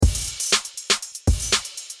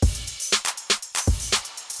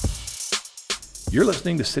You're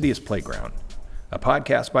listening to Citius Playground, a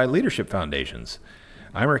podcast by Leadership Foundations.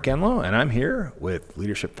 I'm Rick Enlow, and I'm here with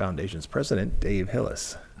Leadership Foundations President Dave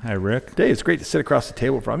Hillis. Hi, Rick. Dave, it's great to sit across the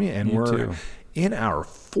table from you, and You we're too. in our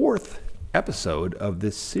fourth episode of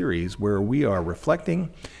this series where we are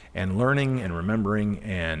reflecting and learning and remembering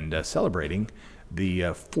and celebrating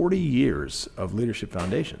the 40 years of Leadership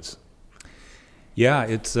Foundations. Yeah,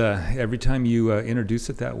 it's every time you introduce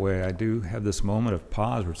it that way, I do have this moment of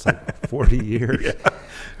pause where it's like 40 years. Yeah.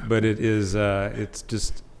 But it is, it's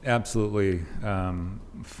just absolutely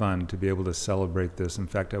fun to be able to celebrate this. In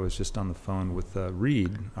fact, I was just on the phone with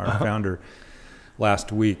Reed, our founder,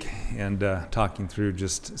 last week, and talking through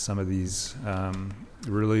just some of these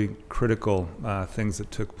really critical things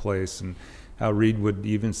that took place, and how Reed would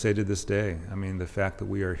even say to this day, I mean, the fact that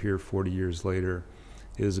we are here 40 years later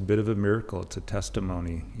is a bit of a miracle. It's a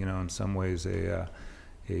testimony, you know, in some ways a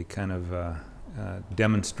kind of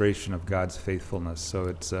demonstration of God's faithfulness. So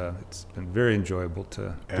it's been very enjoyable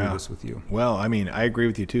to do this with you. Well, I mean, I agree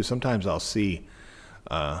with you too. Sometimes I'll see,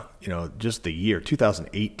 just the year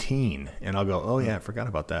 2018, and I'll go, oh yeah, I forgot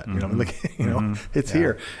about that. Mm-hmm. You know, it's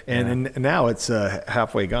here, and now it's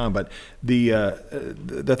halfway gone. But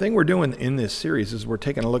the thing we're doing in this series is we're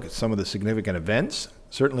taking a look at some of the significant events,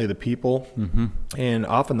 certainly the people, and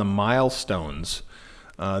often the milestones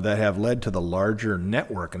that have led to the larger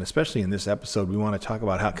network. And especially in this episode, we want to talk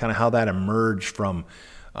about how that emerged from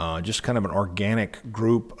just kind of an organic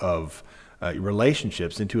group of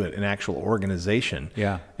relationships into an actual organization.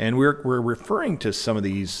 Yeah. And we're referring to some of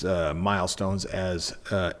these milestones as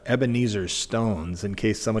Ebenezer stones, in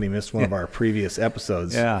case somebody missed one of our previous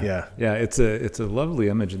episodes. Yeah. It's a lovely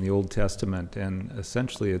image in the Old Testament, and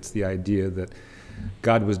essentially it's the idea that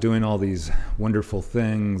God was doing all these wonderful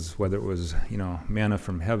things, whether it was, manna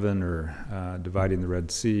from heaven, or dividing the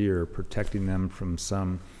Red Sea, or protecting them from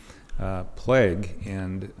some plague,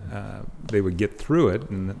 and they would get through it,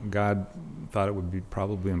 and God thought it would be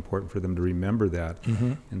probably important for them to remember that.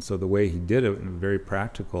 And so the way he did it in a very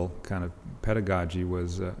practical kind of pedagogy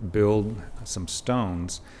was build some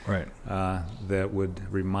stones Right. that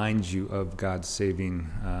would remind you of God's saving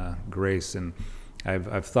grace. And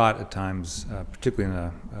I've thought at times, particularly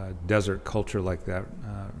in a desert culture like that,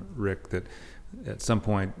 Rick, that at some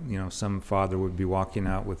point, some father would be walking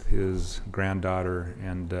out with his granddaughter,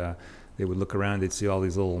 and they would look around, they'd see all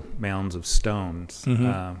these little mounds of stones,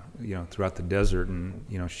 throughout the desert, and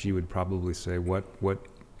she would probably say, "What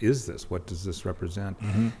is this? What does this represent?"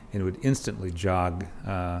 And it would instantly jog,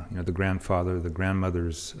 the grandfather, the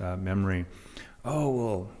grandmother's memory. Oh,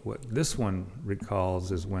 well, what this one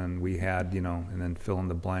recalls is when we had, and then fill in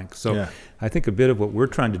the blank. So I think a bit of what we're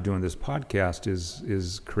trying to do in this podcast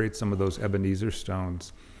is create some of those Ebenezer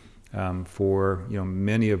stones for,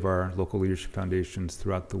 many of our local leadership foundations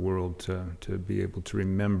throughout the world to be able to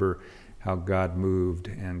remember how God moved,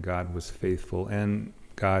 and God was faithful, and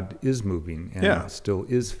God is moving and still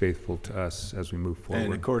is faithful to us as we move forward.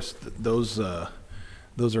 And of course, those are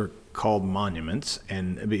called monuments,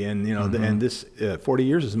 and and this 40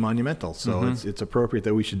 years is monumental, so it's appropriate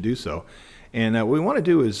that we should do so. And what we want to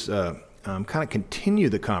do is kind of continue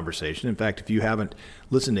the conversation. In fact, if you haven't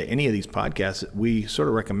listened to any of these podcasts, we sort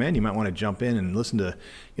of recommend you might want to jump in and listen to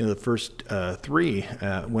the first three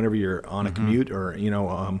whenever you're on a commute, or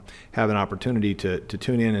have an opportunity to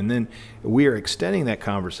tune in. And then we are extending that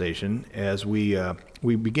conversation as we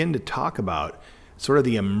begin to talk about sort of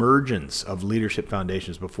the emergence of Leadership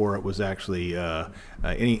Foundations before it was actually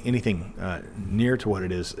anything near to what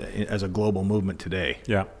it is as a global movement today.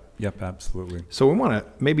 Yeah. Yep, absolutely. So we want to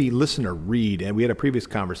maybe listen to Reed, and we had a previous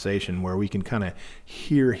conversation where we can kind of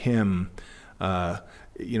hear him,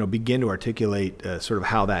 begin to articulate sort of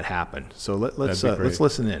how that happened. So let's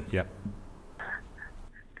listen in. Yep.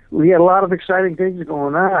 We had a lot of exciting things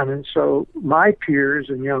going on, and so my peers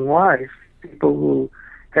in Young Life, people who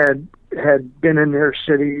had been in their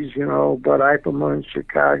cities, Bud Eipelman,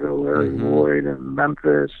 Chicago, Larry Lloyd, and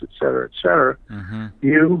Memphis, et cetera,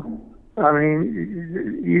 you'd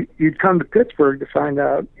come to Pittsburgh to find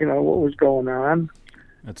out, what was going on.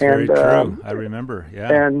 That's very true. I remember,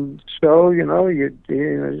 yeah. And so, you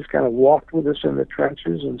just kind of walked with us in the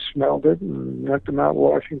trenches and smelled it, and went to Mount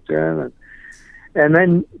Washington, and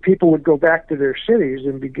then people would go back to their cities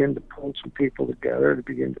and begin to pull some people together to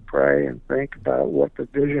begin to pray and think about what the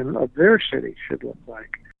vision of their city should look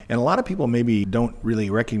like. And a lot of people maybe don't really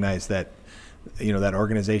recognize that, that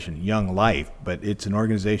organization, Young Life, but it's an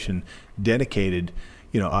organization dedicated,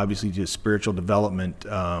 obviously to spiritual development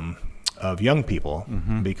of young people,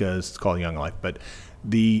 because it's called Young Life. But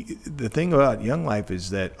the thing about Young Life is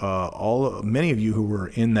that many of you who were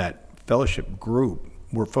in that fellowship group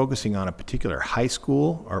were focusing on a particular high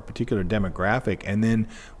school or a particular demographic, and then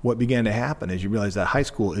what began to happen is you realize that high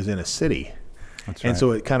school is in a city. That's right. And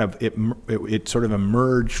so it sort of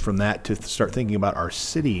emerged from that to start thinking about our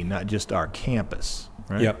city, not just our campus.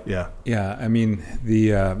 Right? Yep. Yeah. Yeah. I mean,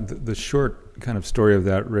 the short kind of story of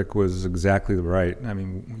that, Rick, was exactly right. I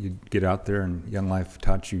mean, you get out there, and Young Life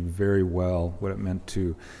taught you very well what it meant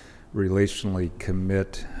to relationally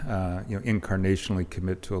commit, incarnationally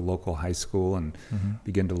commit to a local high school and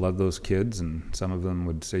begin to love those kids. And some of them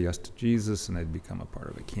would say yes to Jesus, and they'd become a part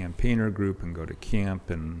of a campaigner group and go to camp,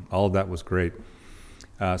 and all of that was great.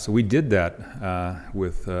 So we did that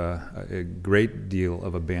with a great deal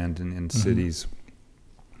of abandon in cities.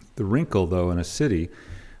 The wrinkle, though, in a city,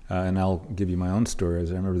 and I'll give you my own story,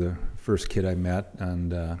 is I remember the first kid I met,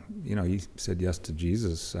 and he said yes to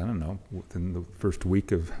Jesus, I don't know, within the first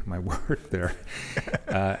week of my work there.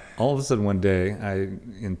 All of a sudden one day,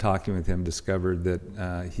 in talking with him, discovered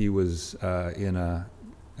that he was in a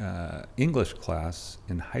English class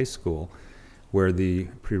in high school where the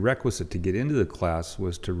prerequisite to get into the class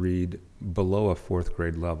was to read below a fourth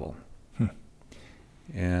grade level.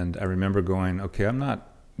 And I remember going, okay, I'm not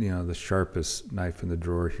the sharpest knife in the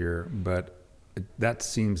drawer here, but that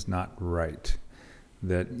seems not right,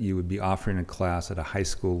 that you would be offering a class at a high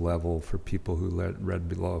school level for people who read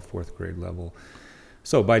below a fourth grade level.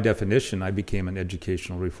 So by definition, I became an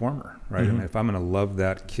educational reformer, right? I mean, if I'm going to love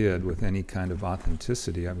that kid with any kind of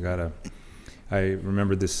authenticity, I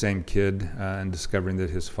remember this same kid and discovering that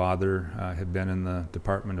his father had been in the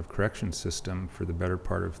Department of Corrections system for the better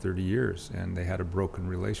part of 30 years, and they had a broken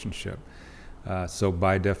relationship. So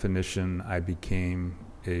by definition, I became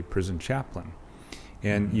a prison chaplain.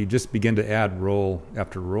 And you just begin to add role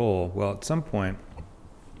after role. Well, at some point,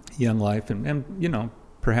 Young Life, and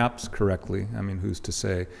perhaps correctly, I mean, who's to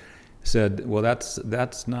say, said, well,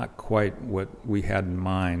 that's not quite what we had in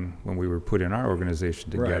mind when we were putting our organization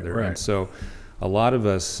together. Right. And so a lot of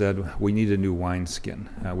us said, we need a new wineskin.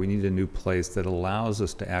 We need a new place that allows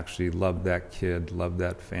us to actually love that kid, love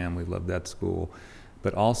that family, love that school,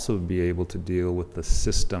 but also be able to deal with the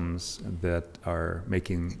systems that are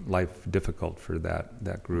making life difficult for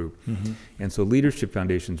that group. And so Leadership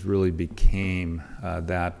Foundations really became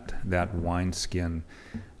that wineskin.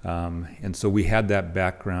 And so we had that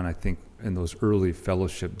background, I think, in those early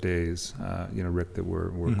fellowship days, Rick, that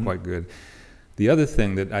were quite good. The other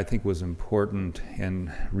thing that I think was important,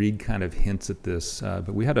 and Reed kind of hints at this,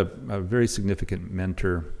 but we had a very significant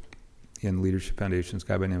mentor in Leadership Foundations, a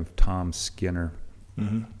guy by the name of Tom Skinner.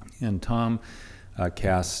 And Tom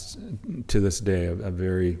casts, to this day, a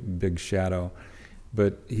very big shadow.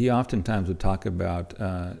 But he oftentimes would talk about,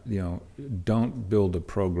 don't build a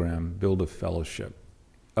program, build a fellowship,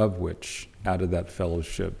 of which, out of that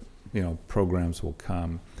fellowship, programs will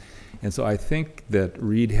come. And so I think that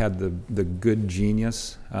Reed had the good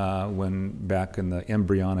genius when back in the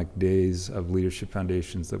embryonic days of Leadership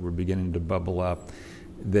Foundations that were beginning to bubble up,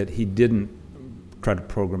 that he didn't try to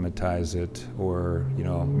programatize it or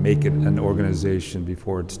make it an organization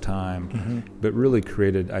before its time, but really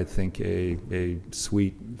created, I think, a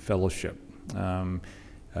sweet fellowship.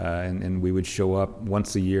 And we would show up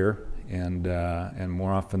once a year, and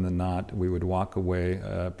more often than not, we would walk away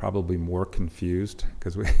probably more confused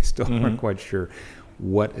because we still weren't quite sure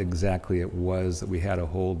what exactly it was that we had a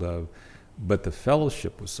hold of. But the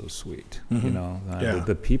fellowship was so sweet,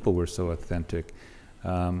 the people were so authentic.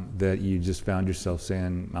 That you just found yourself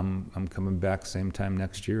saying, I'm coming back same time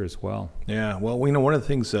next year as well. Yeah, well, one of the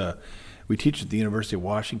things we teach at the University of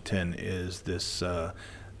Washington is this sort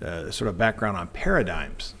of background on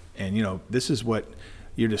paradigms. And, this is what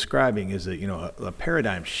you're describing is a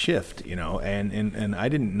paradigm shift, and I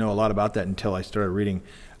didn't know a lot about that until I started reading.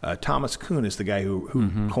 Thomas Kuhn is the guy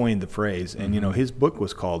who coined the phrase, and, his book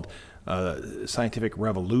was called Scientific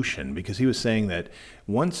Revolution, because he was saying that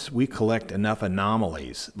once we collect enough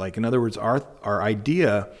anomalies, like in other words, our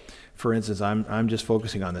idea, for instance, I'm just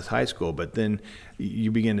focusing on this high school, but then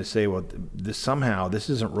you begin to say, well, this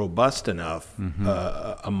isn't robust enough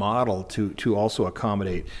a model to also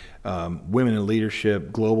accommodate women in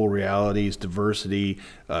leadership, global realities, diversity,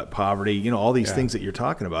 poverty, all these things that you're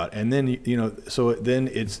talking about, and then so then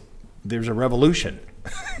there's a revolution.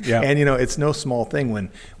 And it's no small thing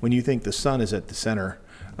when you think the sun is at the center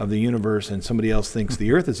of the universe and somebody else thinks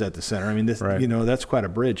the earth is at the center. I mean, this that's quite a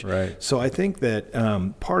bridge. Right. So I think that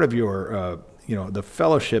part of your the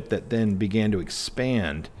fellowship that then began to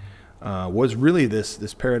expand was really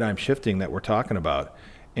this paradigm shifting that we're talking about,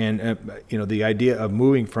 and the idea of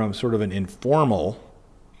moving from sort of an informal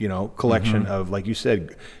collection of, like you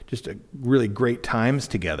said, just really great times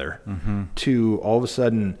together to all of a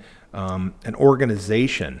sudden an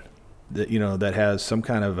organization that that has some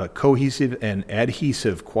kind of a cohesive and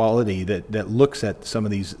adhesive quality that looks at some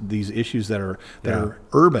of these issues that are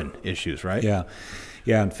urban issues, right? Yeah.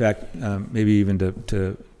 In fact, maybe even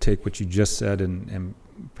to take what you just said and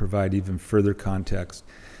provide even further context.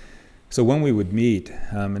 So when we would meet,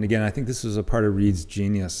 and again, I think this was a part of Reed's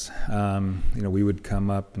genius. We would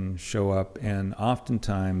come up and show up, and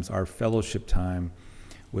oftentimes our fellowship time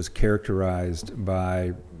was characterized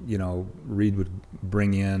by, Reed would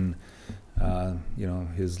bring in,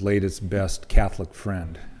 his latest, best Catholic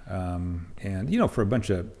friend. And, for a bunch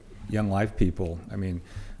of young life people, I mean,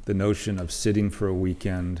 the notion of sitting for a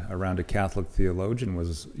weekend around a Catholic theologian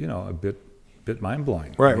was, a bit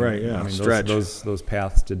mind-blowing. Right, yeah. Stretch. Those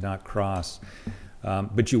paths did not cross.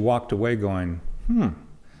 But you walked away going,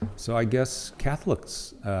 so I guess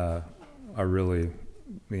Catholics are really,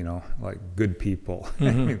 like good people.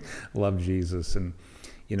 Love Jesus. And,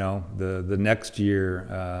 the next year,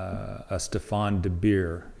 Stefan de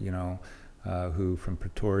Beer, who from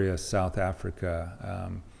Pretoria, South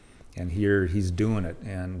Africa, and here he's doing it.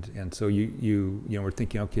 And so we're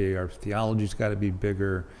thinking, okay, our theology's got to be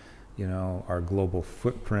bigger. Our global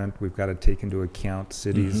footprint, we've got to take into account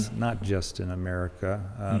cities, not just in America,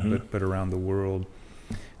 but around the world.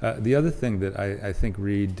 The other thing that I think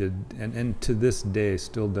Reed did, and to this day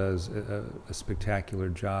still does a spectacular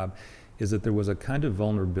job, is that there was a kind of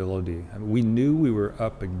vulnerability. I mean, we knew we were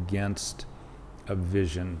up against a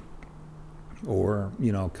vision, or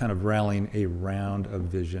kind of rallying around a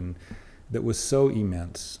vision that was so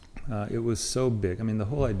immense. It was so big. I mean, the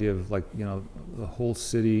whole idea of the whole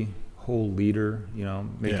city, whole leader,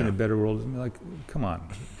 making a better world. Like, come on.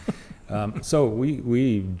 So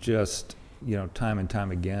we just, time and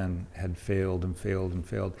time again had failed.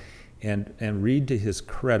 And Reed, to his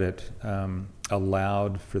credit,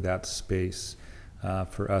 allowed for that space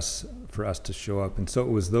for us to show up. And so it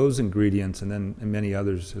was those ingredients, and then many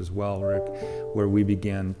others as well, Rick, where we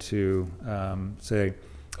began to say,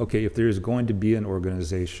 okay, if there is going to be an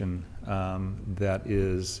organization that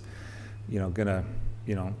is, going to,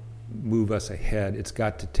 move us ahead, it's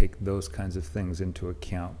got to take those kinds of things into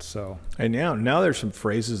account. So, and now there's some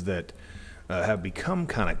phrases that have become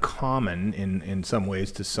kind of common in some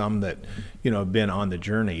ways to some that have been on the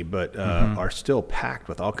journey, but are still packed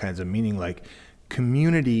with all kinds of meaning, like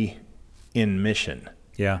community in mission.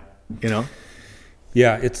 Yeah.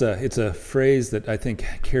 Yeah, it's a phrase that I think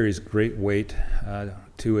carries great weight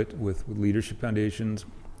to it with Leadership Foundations,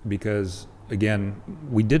 because again,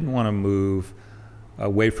 we didn't want to move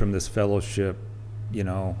away from this fellowship,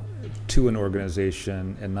 to an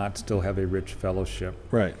organization and not still have a rich fellowship.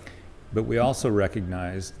 Right. But we also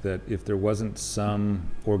recognized that if there wasn't some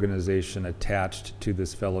organization attached to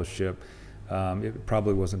this fellowship, it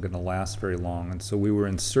probably wasn't going to last very long. And so we were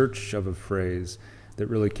in search of a phrase that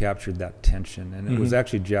really captured that tension. And it was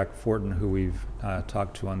actually Jack Fortin, who we've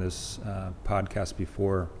talked to on this podcast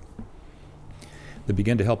before, that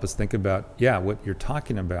began to help us think about, what you're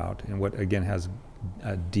talking about, and what, again, has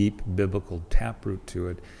a deep biblical taproot to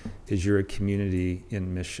it, is you're a community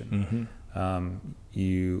in mission.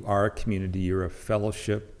 You are a community, you're a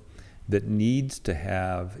fellowship that needs to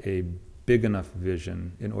have a big enough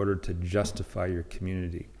vision in order to justify your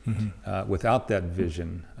community. Without that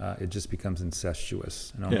vision, it just becomes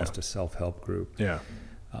incestuous and almost a self-help group. Yeah.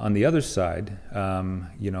 On the other side,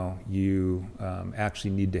 you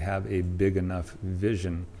actually need to have a big enough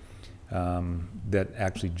vision that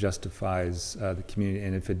actually justifies the community.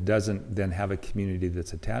 And if it doesn't then have a community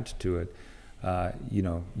that's attached to it,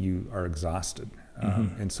 you are exhausted.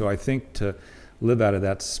 And so I think to live out of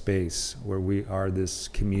that space where we are this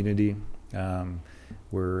community,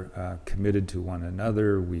 we're committed to one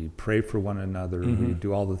another, we pray for one another, we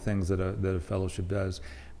do all the things that a fellowship does,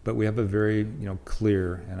 but we have a very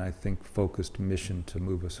clear and I think focused mission to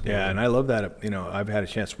move us forward. Yeah, and I love that. I've had a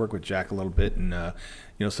chance to work with Jack a little bit, and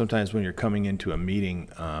sometimes when you're coming into a meeting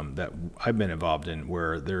that I've been involved in,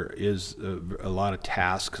 where there is a lot of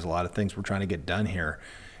tasks, a lot of things we're trying to get done here,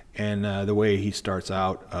 and the way he starts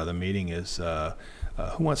out the meeting is,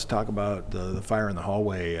 who wants to talk about the fire in the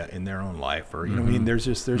hallway in their own life, or there's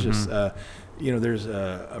just there's a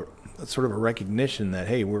sort of a recognition that,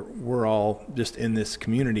 hey, we're all just in this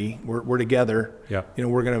community, we're together. Yeah.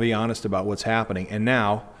 We're going to be honest about what's happening, and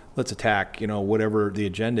now let's attack whatever the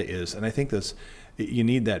agenda is. And I think you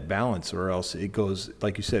need that balance, or else it goes,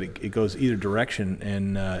 like you said, it goes either direction,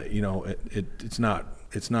 and it's not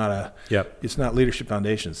Leadership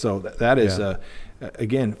Foundation. So that is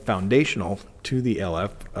again foundational to the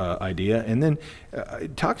LF idea. And then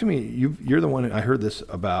talk to me. You're the one I heard this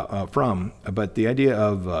about from, but the idea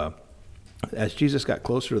of as Jesus got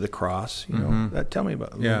closer to the cross, tell me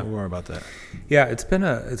about a little more about that. Yeah, it's been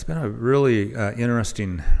a really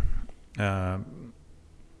interesting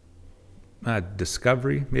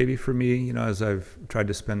discovery, maybe for me. As I've tried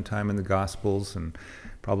to spend time in the Gospels, and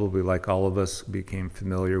probably like all of us, became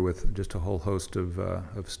familiar with just a whole host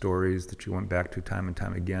of stories that you went back to time and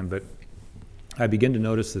time again. But I begin to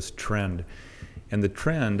notice this trend. And the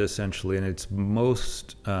trend, essentially, and it's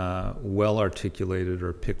most well articulated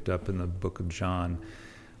or picked up in the book of John,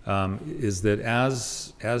 is that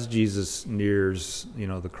as Jesus nears,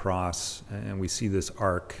 the cross, and we see this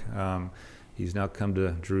arc, he's now come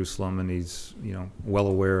to Jerusalem, and he's, well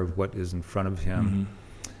aware of what is in front of him.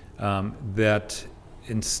 That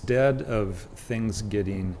instead of things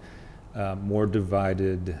getting more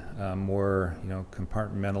divided, more,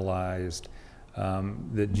 compartmentalized,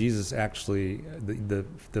 that Jesus actually,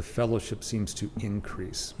 the fellowship seems to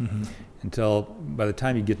increase until by the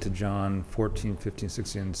time you get to John 14, 15,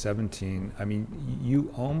 16, and 17, I mean,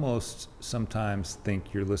 you almost sometimes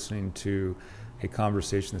think you're listening to a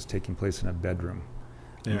conversation that's taking place in a bedroom.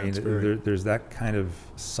 Yeah, I mean, there's that kind of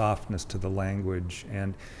softness to the language.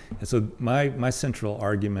 And so my central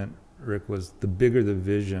argument, Rick, was the bigger the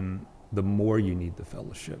vision, the more you need the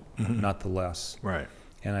fellowship, not the less. Right.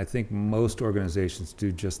 And I think most organizations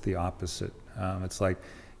do just the opposite. It's like,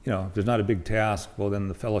 if there's not a big task, well, then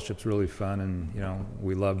the fellowship's really fun, and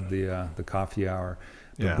we love the coffee hour.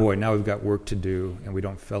 But boy, now we've got work to do, and we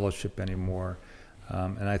don't fellowship anymore.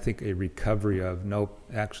 And I think a recovery of, nope,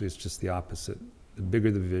 actually it's just the opposite. The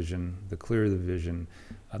bigger the vision, the clearer the vision,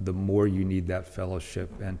 the more you need that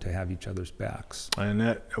fellowship and to have each other's backs. And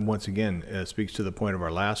that, once again, speaks to the point of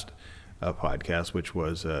our last podcast, which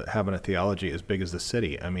was having a theology as big as the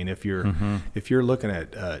city. I mean, if you're looking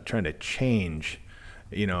at trying to change,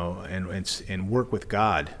 and work with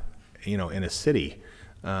God, in a city,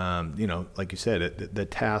 like you said, the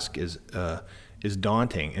task is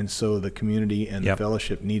daunting, and so the community and the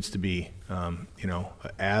fellowship needs to be,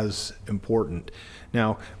 as important.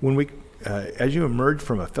 Now, when we as you emerge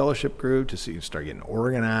from a fellowship group to see, you start getting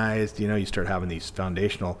organized, you start having these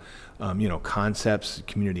foundational, concepts,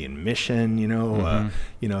 community and mission,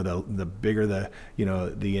 the bigger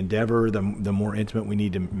the endeavor, the more intimate we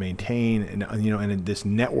need to maintain. And, and this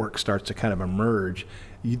network starts to kind of emerge.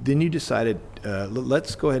 Then you decided,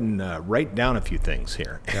 let's go ahead and write down a few things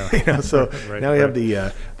here. Yeah. So now we have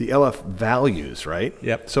the LF values, right?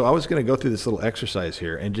 Yep. So I was going to go through this little exercise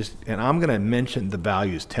here, and I'm going to mention the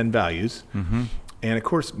values, 10 values. And of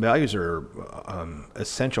course, values are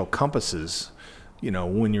essential compasses,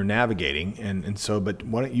 when you're navigating. And so, but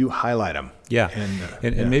why don't you highlight them? Yeah.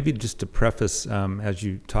 And maybe just to preface, as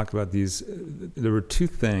you talked about these, there were two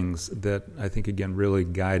things that I think, again, really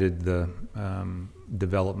guided the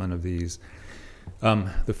development of these.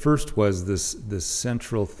 The first was this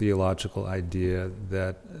central theological idea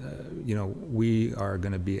that, we are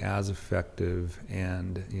going to be as effective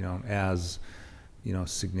and, as,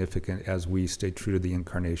 significant as we stay true to the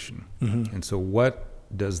incarnation. And so what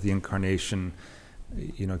does the incarnation,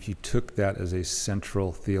 if you took that as a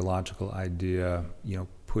central theological idea,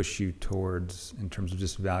 push you towards in terms of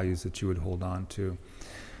just values that you would hold on to?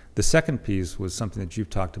 The second piece was something that you've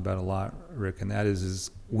talked about a lot, Rick, and that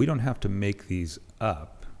is we don't have to make these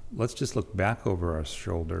up. Let's just look back over our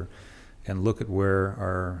shoulder and look at where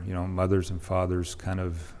our, mothers and fathers kind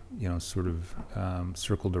of,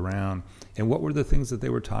 circled around, and what were the things that they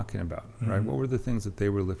were talking about, right? What were the things that they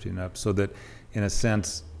were lifting up, so that, in a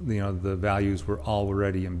sense, the values were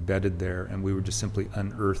already embedded there, and we were just simply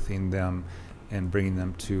unearthing them and bringing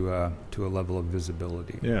them to a level of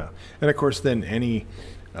visibility. Yeah, and of course, then any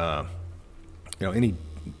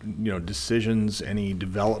decisions, any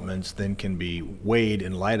developments then can be weighed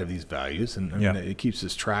in light of these values, and it keeps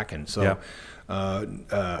us tracking. So,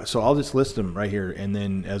 so I'll just list them right here, and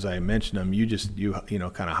then as I mention them, you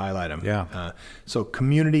kind of highlight them. Yeah. So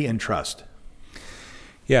community and trust.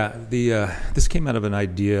 Yeah, this came out of an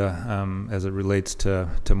idea as it relates to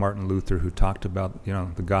Martin Luther, who talked about,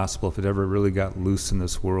 the gospel, if it ever really got loose in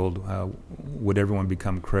this world, would everyone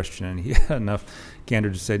become Christian? And he had enough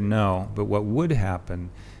candor to say no, but what would happen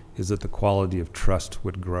is that the quality of trust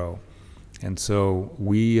would grow. And so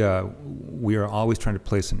we are always trying to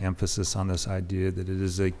place an emphasis on this idea that it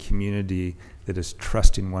is a community that is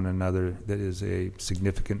trusting one another that is a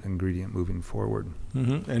significant ingredient moving forward.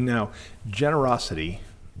 And now, generosity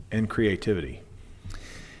and creativity.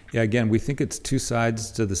 Yeah, again, we think it's two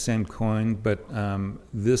sides to the same coin, but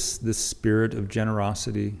this spirit of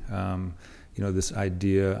generosity, this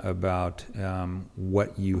idea about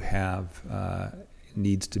what you have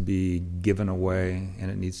needs to be given away, and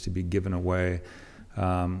it needs to be given away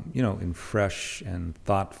in fresh and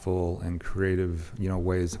thoughtful and creative,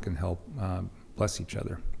 ways that can help bless each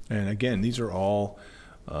other. And again, these are all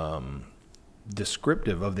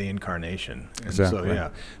descriptive of the incarnation. And Exactly.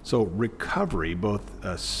 So recovery, both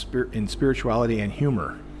in spirituality and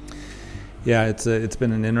humor. Yeah, it's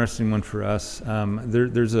been an interesting one for us.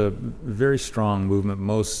 There's a very strong movement,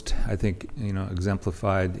 most I think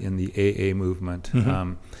exemplified in the AA movement,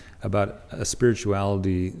 about a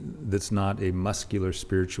spirituality that's not a muscular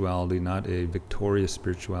spirituality, not a victorious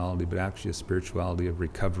spirituality, but actually a spirituality of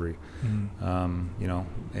recovery.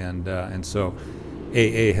 And so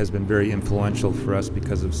AA has been very influential for us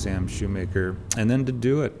because of Sam Shoemaker, and then to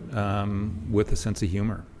do it with a sense of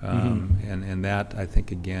humor, and that I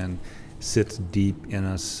think again sits deep in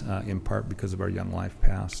us, in part because of our young life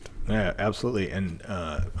past. Yeah, absolutely. And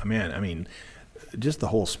just the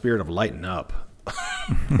whole spirit of lighten up.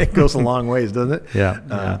 It goes a long ways, doesn't it?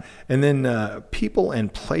 Yeah. And then people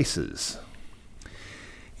and places.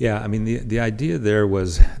 Yeah, the idea there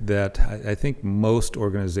was that I think most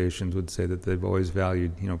organizations would say that they've always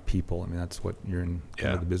valued, people. That's what you're in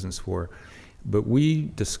the business for. But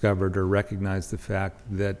we discovered or recognized the fact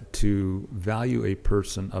that to value a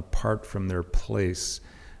person apart from their place,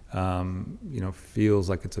 feels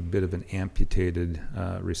like it's a bit of an amputated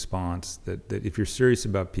response. That if you're serious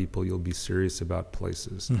about people, you'll be serious about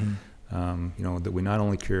places. That we not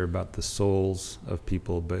only care about the souls of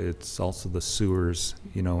people, but it's also the sewers,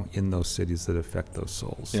 in those cities that affect those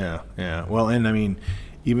souls. Yeah. Well, and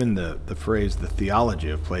even the phrase, the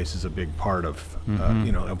theology of place, is a big part of,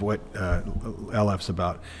 of what LF's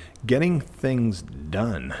about. Getting things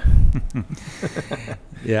done.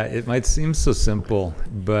 Yeah, it might seem so simple,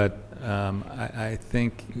 but I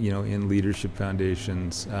think, in Leadership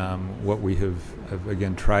Foundations, what we have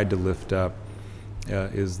again tried to lift up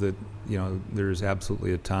is that, there's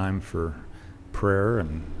absolutely a time for prayer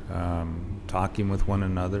and talking with one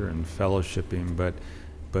another and fellowshipping, but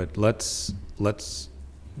let's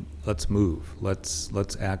move.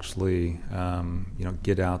 Let's actually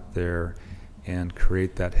get out there and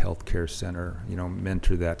create that healthcare center.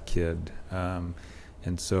 Mentor that kid,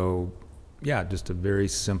 and so just a very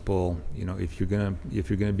simple. If you're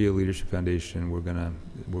gonna be a Leadership Foundation, we're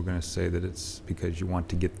gonna say that it's because you want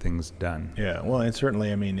to get things done. Yeah. Well, and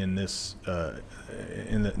certainly, in this,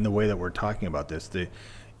 in the way that we're talking about this,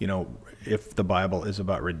 if the Bible is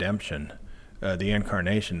about redemption, the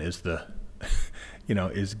incarnation is the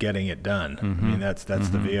is getting it done. That's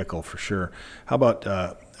the vehicle for sure. How about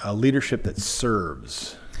a leadership that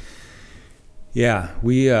serves? Yeah,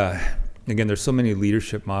 we again, there's so many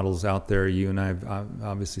leadership models out there. You and I have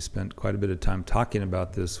obviously spent quite a bit of time talking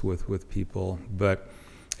about this with people, but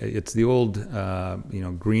it's the old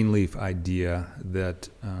Greenleaf idea that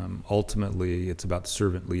ultimately it's about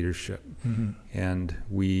servant leadership. And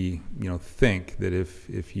we think that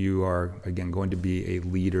if you are again going to be a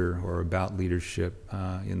leader or about leadership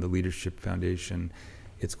in the Leadership Foundation,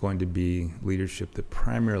 it's going to be leadership that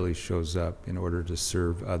primarily shows up in order to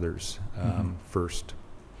serve others first.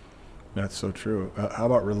 That's so true. How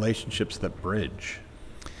about relationships that bridge?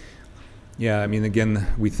 Yeah, again,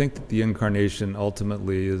 we think that the incarnation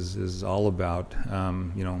ultimately is all about,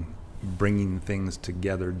 bringing things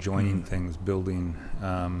together, joining things, building,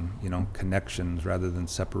 connections rather than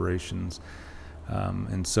separations.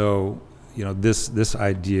 And so, this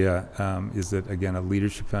idea is that, again, a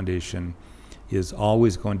Leadership Foundation is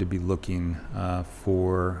always going to be looking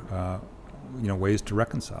for, ways to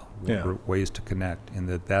reconcile, ways to connect, and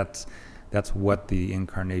that's what the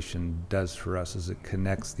incarnation does for us, is it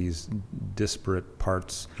connects these disparate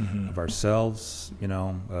parts of ourselves,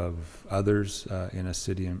 of others in a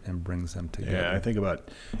city and brings them together. Yeah, I think about,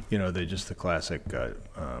 the classic,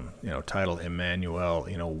 title Emmanuel,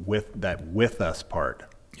 with us part.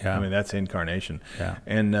 Yeah. That's incarnation. Yeah.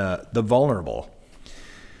 And the vulnerable.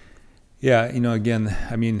 Yeah, again,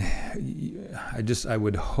 I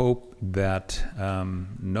would hope that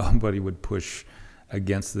nobody would push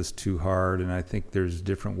against this too hard, and I think there's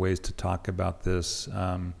different ways to talk about this.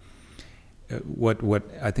 What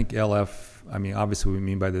I think LF, obviously we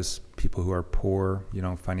mean by this people who are poor,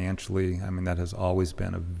 financially. That has always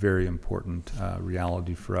been a very important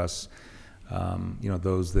reality for us.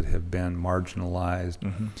 Those that have been marginalized.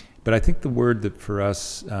 But I think the word that for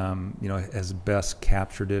us, has best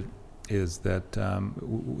captured it is that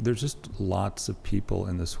there's just lots of people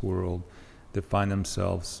in this world that find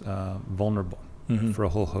themselves vulnerable for a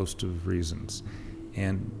whole host of reasons.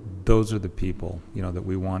 And those are the people, that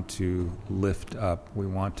we want to lift up. We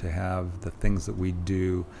want to have the things that we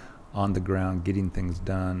do on the ground, getting things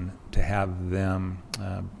done, to have them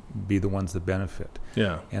be the ones that benefit.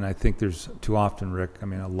 Yeah. And I think there's too often, Rick, I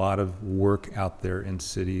mean, a lot of work out there in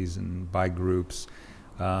cities and by groups.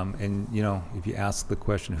 And, if you ask the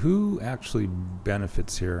question, who actually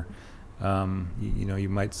benefits here? You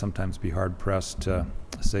might sometimes be hard pressed to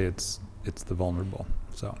say it's the vulnerable.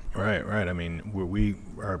 So Right. I mean, we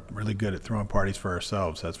are really good at throwing parties for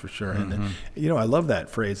ourselves, that's for sure. And I love that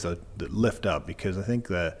phrase, the lift up, because I think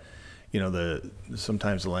that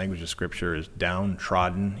sometimes the language of Scripture is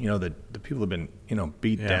downtrodden. The people have been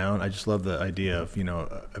beat down. I just love the idea of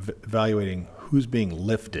evaluating who's being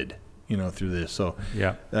lifted through this. So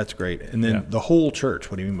yeah, that's great. And then the whole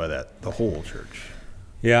church. What do you mean by that? The whole church.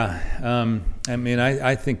 Yeah, I mean,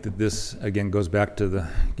 I think that this again goes back to the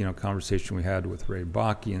conversation we had with Ray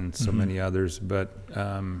Bakke and so many others. But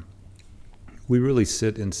we really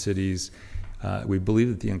sit in cities. We believe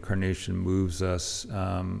that the incarnation moves us.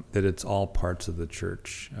 That it's all parts of the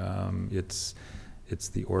church. It's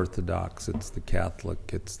the Orthodox, it's the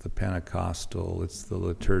Catholic, it's the Pentecostal, it's the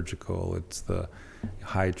liturgical, it's the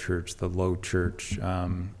high church, the low church.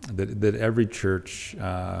 That every church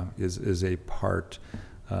is a part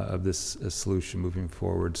of this solution moving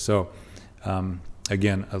forward. So,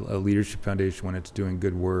 again, a leadership foundation, when it's doing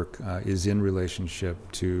good work, is in relationship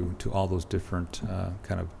to all those different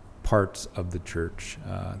kind of parts of the church.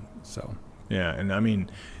 Yeah, and I mean,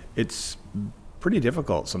 it's pretty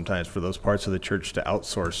difficult sometimes for those parts of the church to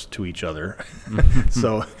outsource to each other.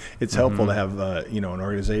 So it's helpful to have an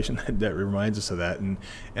organization that reminds us of that. And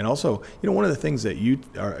also, one of the things that you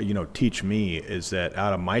teach me is that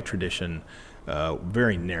out of my tradition,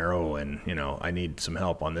 very narrow, and I need some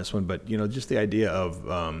help on this one, but just the idea of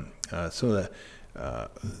some of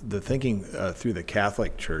the thinking through the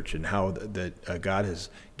Catholic Church and how that God has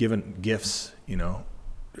given gifts,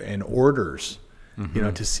 and orders,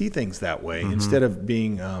 to see things that way instead of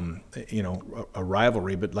being, a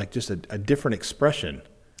rivalry, but like just a different expression.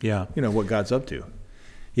 Yeah. What God's up to.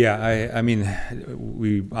 Yeah, I mean,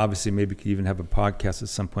 we obviously maybe could even have a podcast at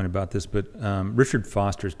some point about this, but Richard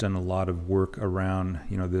Foster's done a lot of work around,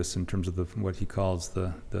 this in terms of what he calls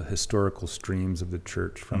the historical streams of the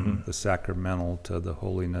church, from the sacramental to the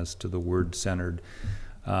holiness to the word-centered.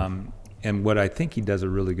 And what I think he does a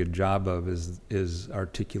really good job of is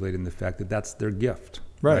articulating the fact that that's their gift,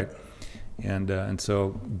 right? And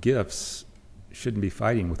so gifts shouldn't be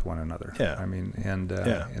fighting with one another. Yeah. I mean,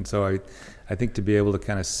 and so I think to be able to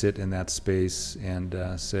kind of sit in that space and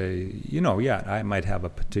say, I might have a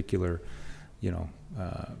particular,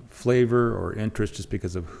 flavor or interest just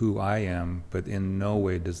because of who I am, but in no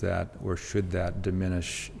way does that or should that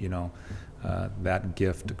diminish, that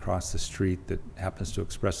gift across the street that happens to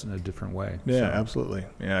express it in a different way. Yeah, absolutely.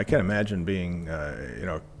 Yeah, I can't imagine being,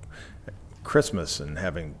 Christmas and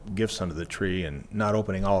having gifts under the tree and not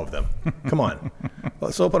opening all of them. Come on,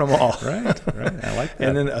 let's open them all. Right. I like that.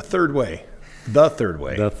 And then the third way.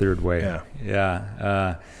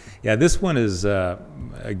 Yeah. This one is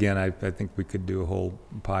again. I think we could do a whole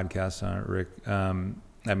podcast on it, Rick.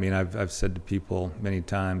 I mean, I've said to people many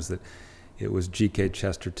times that it was G.K.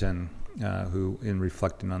 Chesterton who, in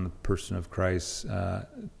reflecting on the person of Christ,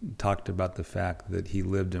 talked about the fact that he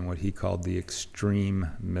lived in what he called the extreme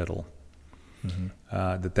middle.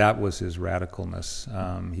 That was his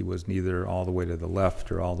radicalness. He was neither all the way to the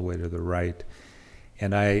left or all the way to the right.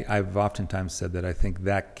 And I've oftentimes said that I think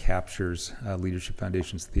that captures Leadership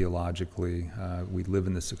Foundations theologically. We live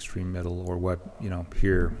in this extreme middle, or what,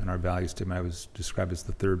 here in our value statement I was described as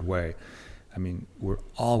the third way. I mean, we're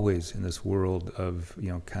always in this world of,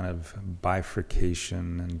 kind of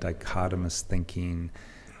bifurcation and dichotomous thinking.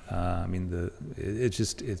 It's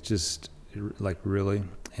just like, really.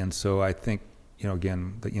 And so I think,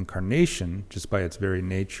 again, the incarnation, just by its very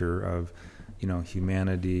nature of,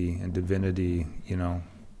 humanity and divinity,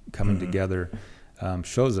 coming together,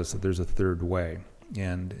 shows us that there's a third way.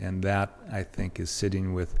 And that, I think, is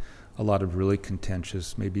sitting with a lot of really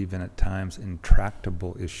contentious, maybe even at times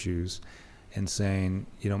intractable issues, and saying,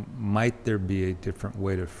 might there be a different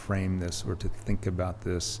way to frame this or to think about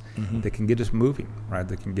this that can get us moving, right?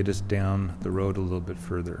 That can get us down the road a little bit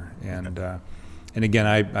further. And again,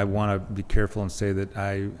 I want to be careful and say that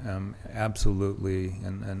I am absolutely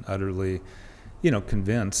and utterly,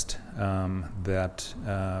 convinced that,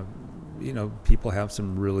 people have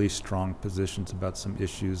some really strong positions about some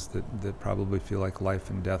issues that probably feel like life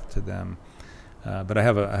and death to them. But I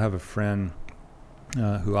have a friend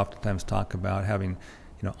who oftentimes talk about having,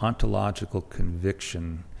 ontological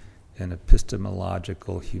conviction and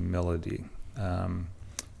epistemological humility.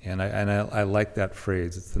 And I like that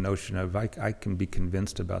phrase. It's the notion of I can be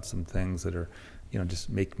convinced about some things that are, just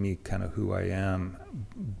make me kind of who I am,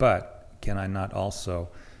 but can I not also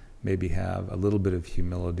maybe have a little bit of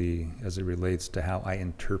humility as it relates to how I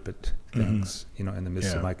interpret things, in the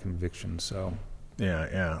midst of my conviction. So,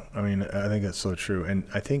 yeah. I mean, I think that's so true, and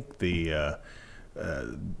I think the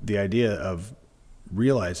idea of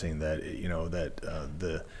realizing that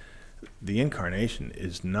the incarnation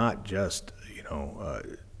is not just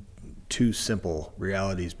two simple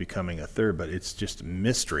realities becoming a third, but it's just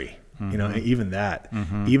mystery. Even that,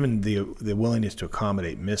 even the willingness to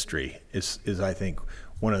accommodate mystery is I think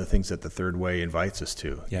one of the things that the third way invites us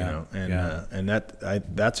to. And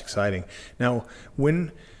that's exciting. Now,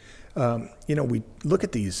 when we look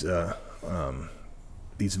at these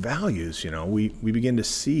values, we begin to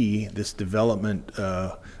see this development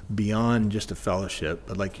beyond just a fellowship,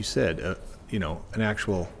 but like you said, an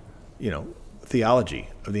actual, theology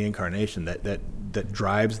of the incarnation that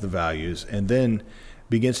drives the values and then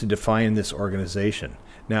begins to define this organization.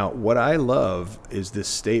 Now, what I love is this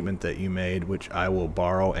statement that you made, which I will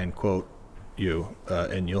borrow and quote you,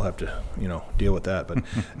 and you'll have to, deal with that. But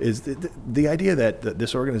is the idea that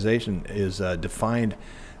this organization is defined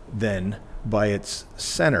then by its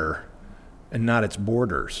center and not its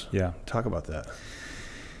borders. Yeah. Talk about that.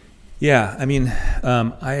 Yeah, I mean,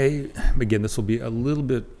 again, this will be a little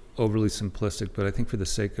bit overly simplistic, but I think for the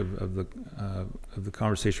sake of the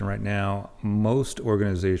conversation right now, most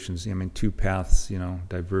organizations, two paths,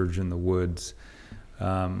 diverge in the woods.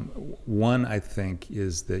 One, I think,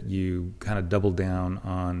 is that you kind of double down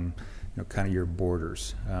on, kind of your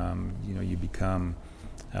borders. You become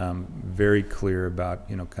very clear about,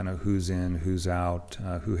 kind of who's in, who's out,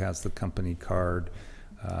 who has the company card.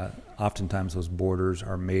 Oftentimes those borders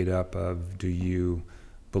are made up of, do you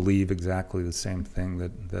believe exactly the same thing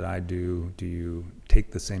that I do? Do you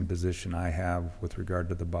take the same position I have with regard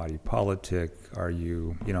to the body politic? Are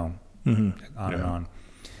you, on and on.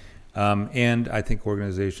 And I think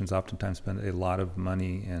organizations oftentimes spend a lot of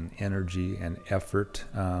money and energy and effort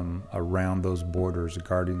around those borders,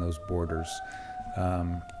 guarding those borders.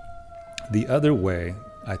 The other way,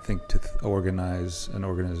 I think, to organize an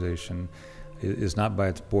organization is not by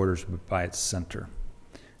its borders, but by its center.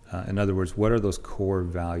 In other words, what are those core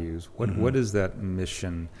values? What is that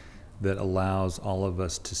mission that allows all of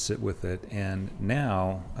us to sit with it? And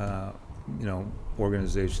now,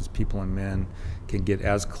 organizations, people and men, can get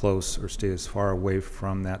as close or stay as far away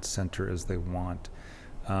from that center as they want.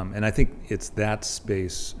 And I think it's that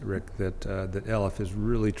space, Rick, that LF has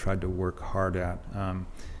really tried to work hard at.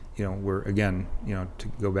 We're, again, to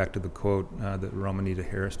go back to the quote that Romanita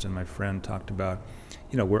Hairston, my friend, talked about,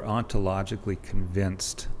 we're ontologically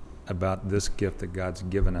convinced about this gift that God's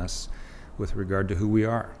given us with regard to who we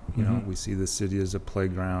are. We see the city as a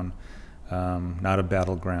playground, not a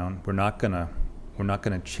battleground. We're not gonna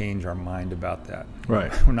change our mind about that.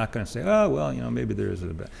 Right. We're not gonna say, oh well, maybe there is a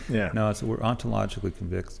bit. Yeah. No, we're ontologically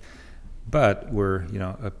convinced, but we're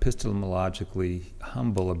epistemologically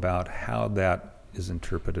humble about how that is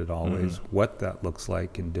interpreted always, what that looks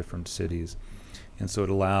like in different cities. And so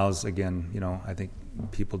it allows, again, I think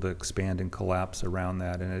people to expand and collapse around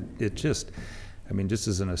that. And it just, just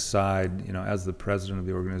as an aside, as the president of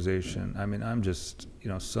the organization, I'm just,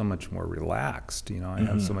 so much more relaxed. I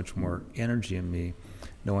have so much more energy in me,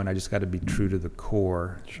 knowing I just got to be true to the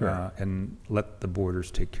core. Sure. And let the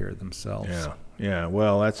borders take care of themselves. Yeah.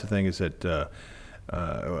 Well, that's the thing is that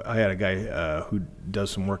I had a guy who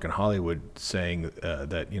does some work in Hollywood saying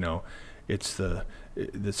that, it's the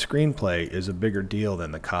screenplay is a bigger deal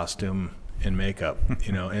than the costume and makeup,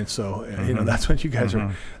 and so that's what you guys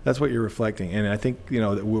are, that's what you're reflecting. And I think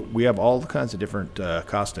that we have all kinds of different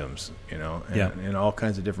costumes, and all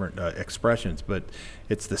kinds of different expressions, but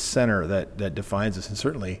it's the center that defines us, and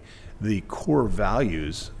certainly the core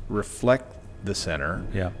values reflect the center,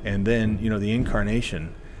 and then the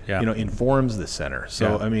incarnation informs the center.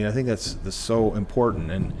 So I think that's so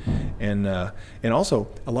important, and also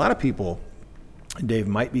a lot of people, Dave,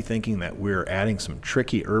 might be thinking that we're adding some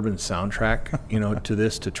tricky urban soundtrack, to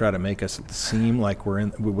this to try to make us seem like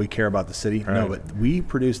we care about the city. Right. No, but we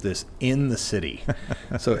produce this in the city.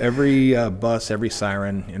 So every bus, every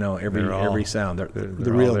siren, every sound, they're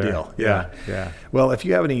the real deal. Yeah. Well, if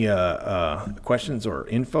you have any questions or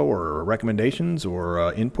info or recommendations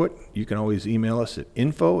or input, you can always email us at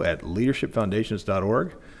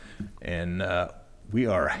info@leadershipfoundations.org, and we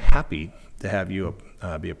are happy to have you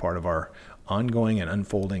be a part of our ongoing and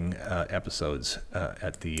unfolding episodes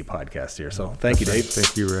at the podcast here. So thank you, Dave.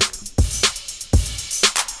 Thank you, Rick.